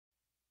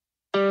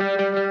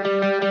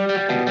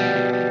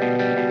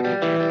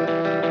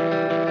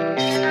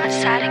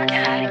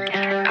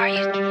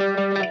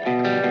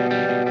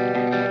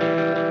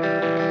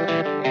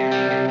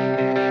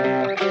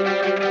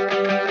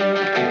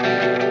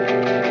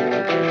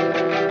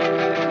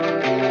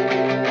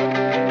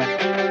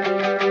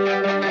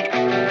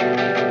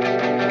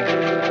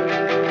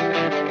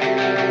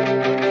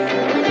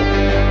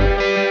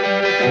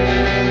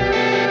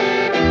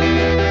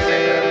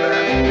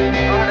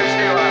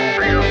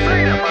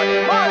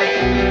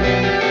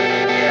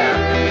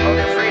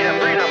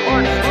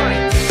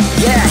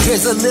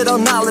Here's a little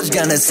knowledge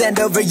gonna send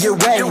over your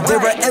way. There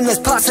are endless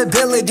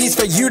possibilities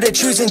for you to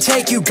choose and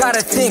take. You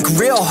gotta think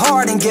real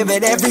hard and give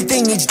it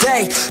everything each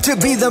day to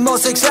be the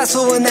most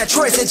successful in that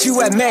choice that you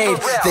have made.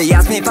 They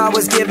asked me if I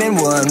was given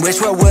one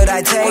wish, what would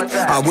I take?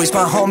 I wish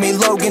my homie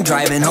Logan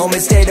driving home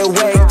had stayed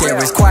awake. There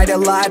is quite a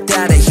lot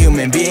that a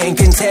human being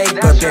can take,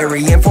 but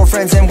burying 4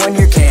 friends in 1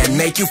 year can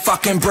make you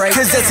fucking break.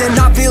 Cause it's a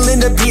not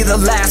feeling to be the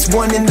last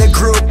one in the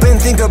group,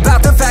 and think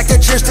about the fact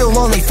that you're still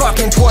only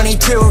fucking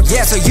 22.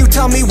 Yeah, so you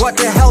tell me what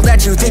the hell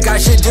that you think I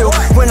should do,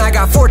 when I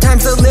got 4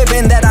 times the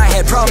living that I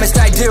had promised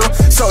I'd do.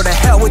 So to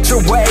hell with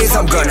your ways,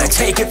 I'm gonna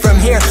take it from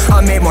here.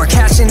 I made more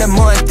cash in a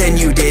month than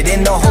you did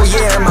in the whole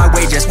year. My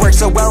wages worked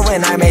so well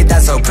and I made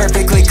that so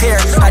perfectly clear.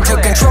 I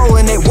took control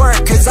and it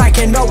worked, cause I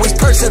can always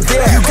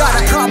persevere. You got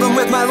a problem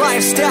with my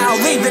lifestyle,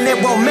 leaving it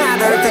won't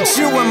matter. If it's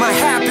you and my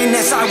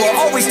happiness, I will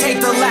always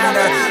take the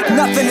latter.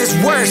 Nothing is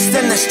worse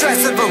than the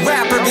stress of a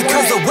rapper,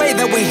 because the way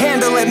that we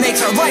handle it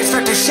makes our life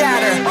start to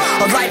shatter.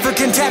 A life of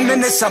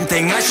contentment is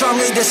something I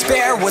strongly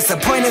despair. What's the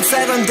point in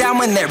settling down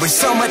when there is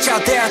so much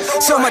out there?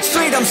 So much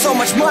freedom, so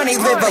much money,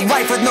 live a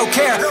life with no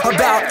care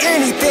about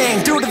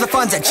anything due to the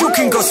funds that you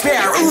can go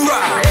spare.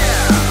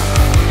 Ooh-rah!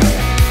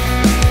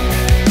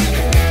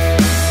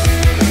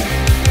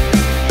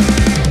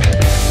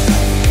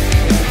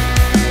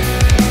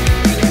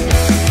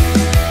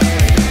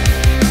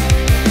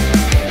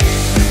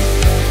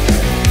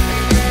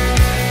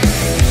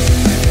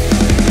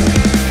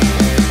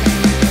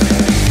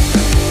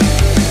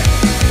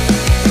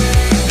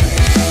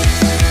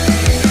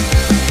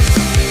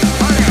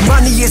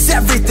 Is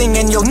everything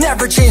and you'll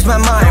never change my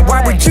mind.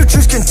 Why would you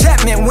choose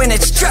contentment when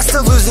it's just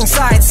a losing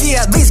side? See,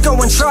 at least go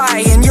and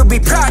try and you'll be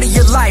proud of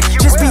your life.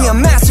 Just be a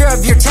master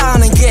of your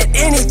town and get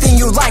anything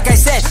you like. I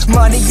said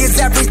money is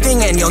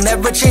everything and you'll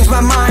never change my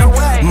mind.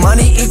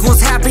 Money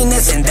equals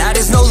happiness and that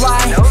is no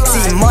lie.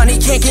 See, money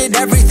can't get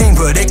everything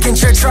but it can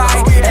sure try.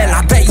 And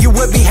I bet you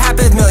would be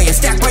happy with millions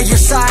stacked by your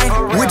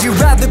side. Would you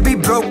rather be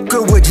broke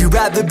or would you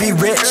rather be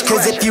rich?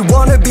 Cause if you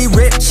wanna be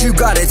rich, you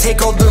gotta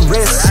take all the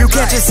risks. You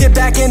can't just sit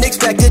back and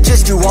expect it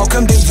just to all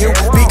come to you,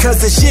 because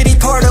the shitty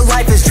part of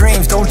life is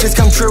dreams don't just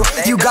come true.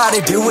 You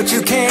gotta do what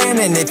you can,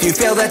 and if you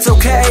fail that's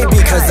okay,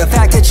 because the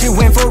fact that you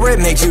went for it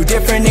makes you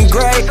different and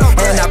great.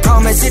 And I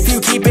promise if you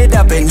keep it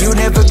up and you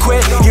never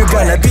quit, you're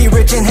gonna be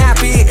rich and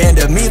happy, and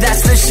to me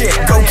that's the shit.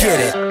 Go get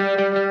it.